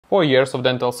4 years of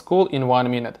dental school in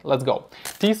 1 minute. Let's go.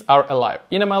 Teeth are alive.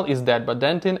 Enamel is dead, but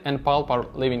dentin and pulp are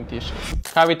living tissues.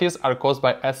 Cavities are caused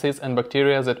by acids and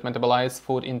bacteria that metabolize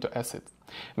food into acid.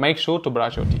 Make sure to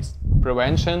brush your teeth.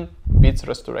 Prevention beats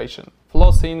restoration.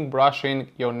 Flossing, brushing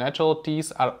your natural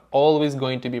teeth are always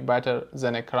going to be better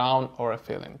than a crown or a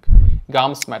filling.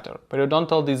 Gums matter.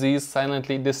 Periodontal disease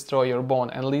silently destroys your bone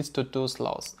and leads to tooth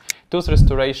loss. Tooth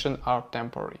restoration are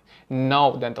temporary.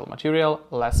 No dental material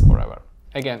lasts forever.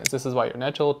 Again, this is why your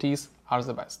natural teeth are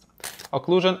the best.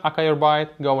 Occlusion, aka your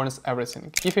bite, governs everything.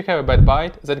 If you have a bad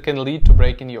bite, that can lead to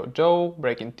breaking your jaw,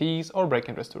 breaking teeth, or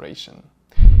breaking restoration.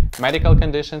 Medical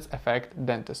conditions affect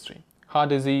dentistry. Heart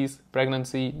disease,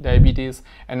 pregnancy, diabetes,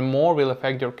 and more will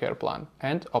affect your care plan,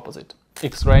 and opposite.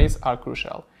 X-rays are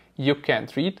crucial. You can't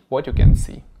treat what you can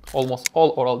see. Almost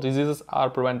all oral diseases are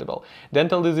preventable.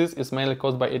 Dental disease is mainly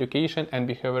caused by education and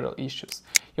behavioral issues.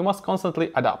 You must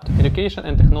constantly adapt. Education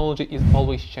and technology is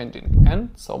always changing, and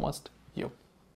so must you.